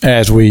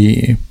as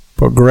we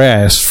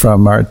progress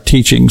from our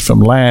teachings from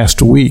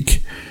last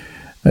week,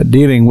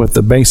 dealing with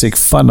the basic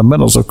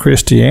fundamentals of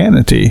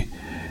Christianity,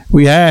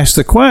 we asked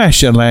the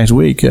question last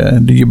week,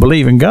 do you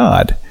believe in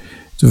God?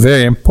 It's a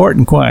very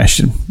important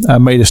question. I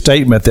made a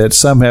statement that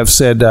some have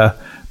said,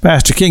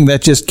 Pastor King,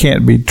 that just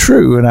can't be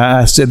true. And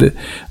I said that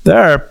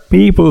there are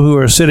people who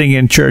are sitting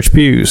in church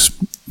pews,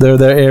 they're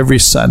there every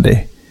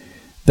Sunday,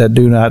 that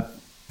do not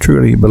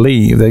truly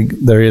believe that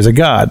there is a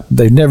God.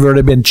 They've never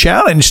really been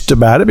challenged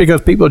about it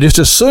because people just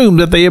assume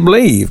that they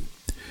believe.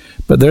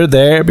 But they're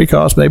there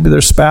because maybe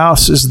their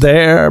spouse is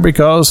there,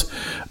 because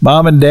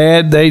mom and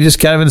dad, they just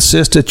kind of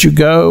insist that you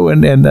go,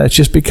 and it's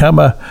just become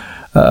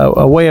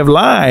a way of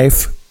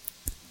life.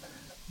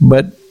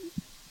 But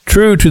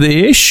true to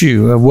the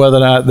issue of whether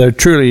or not there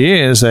truly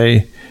is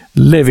a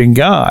living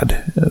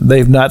God,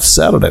 they've not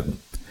settled it.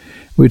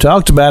 We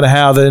talked about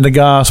how that in the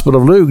Gospel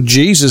of Luke,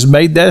 Jesus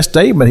made that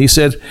statement. He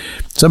said,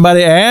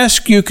 somebody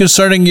asked you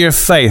concerning your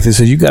faith. He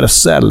said, you got to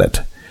settle it.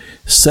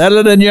 Settle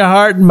it in your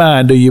heart and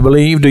mind. Do you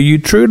believe? Do you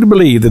truly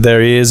believe that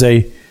there is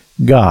a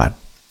God?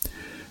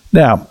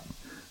 Now,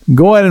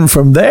 going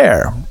from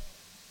there,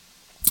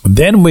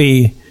 then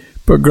we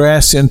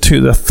progress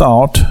into the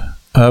thought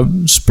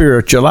of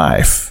spiritual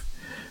life,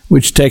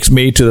 which takes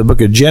me to the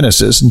book of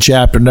Genesis in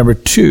chapter number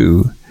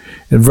 2,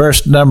 in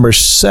verse number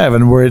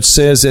 7, where it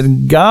says,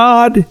 and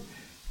God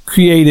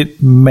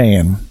created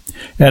man,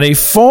 and he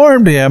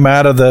formed him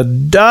out of the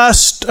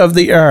dust of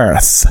the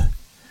earth.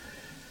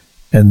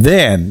 And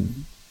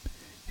then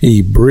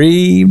he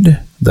breathed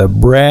the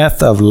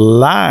breath of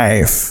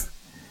life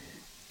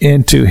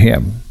into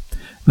him.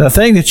 The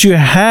thing that you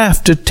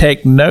have to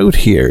take note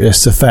here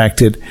is the fact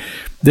that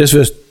this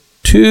was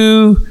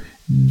two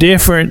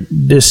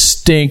different,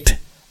 distinct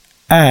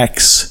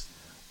acts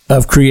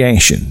of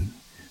creation.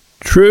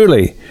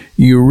 Truly,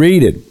 you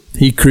read it,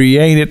 he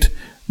created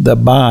the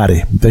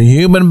body, the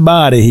human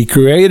body. He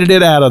created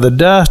it out of the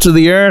dust of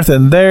the earth,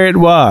 and there it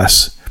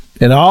was,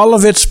 in all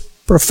of its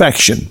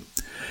perfection,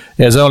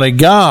 as only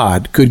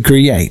God could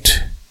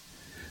create.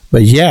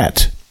 But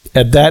yet,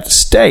 at that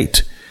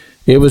state,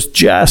 it was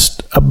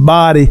just a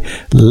body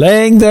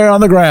laying there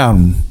on the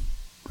ground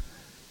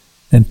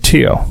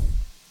until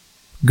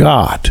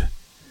God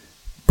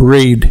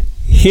breathed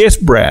his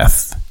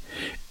breath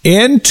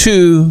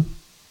into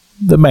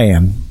the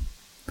man.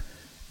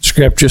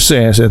 Scripture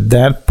says at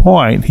that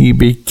point he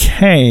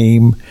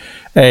became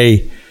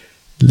a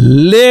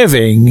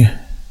living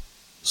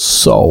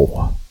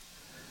soul.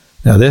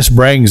 Now this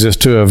brings us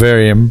to a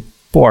very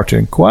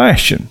important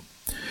question,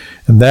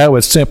 and that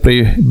would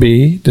simply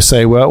be to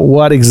say, well,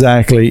 what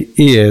exactly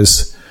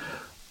is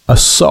a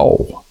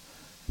soul?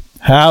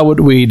 How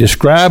would we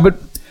describe it?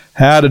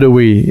 How do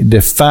we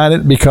define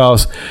it?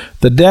 Because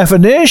the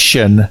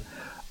definition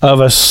of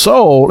a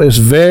soul is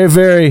very,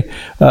 very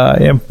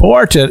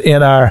important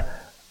in our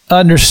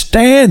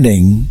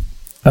understanding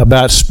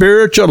about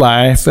spiritual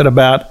life and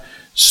about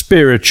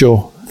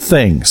spiritual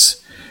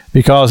things.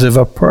 Because if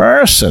a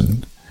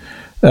person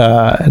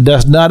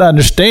does not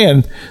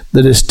understand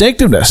the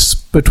distinctiveness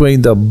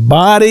between the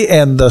body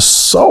and the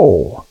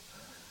soul,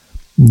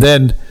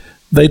 then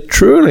they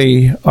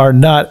truly are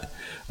not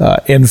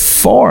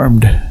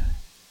informed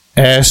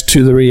as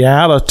to the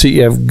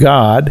reality of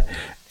God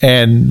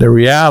and the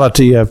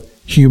reality of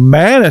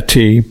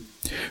humanity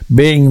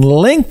being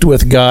linked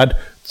with God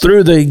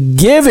through the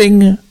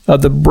giving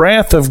of the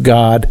breath of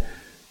God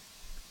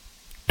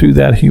to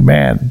that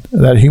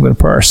human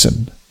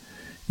person.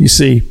 You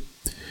see,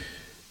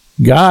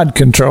 God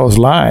controls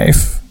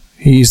life.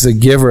 He's the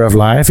giver of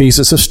life. He's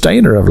the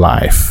sustainer of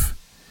life.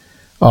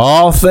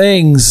 All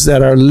things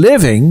that are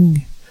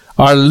living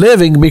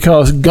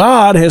because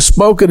God has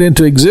spoken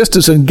into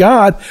existence and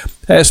God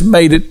has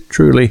made it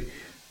truly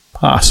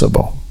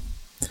possible.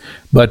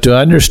 But to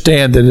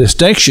understand the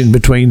distinction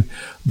between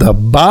the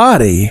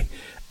body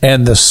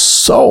and the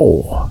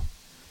soul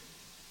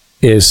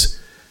is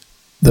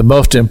the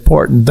most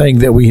important thing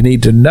that we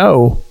need to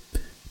know,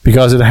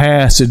 because it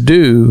has to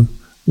do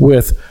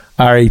with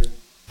our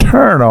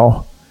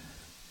eternal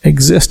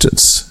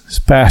existence. It's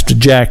Pastor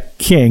Jack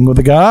King with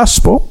the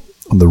Gospel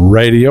on the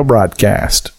radio broadcast.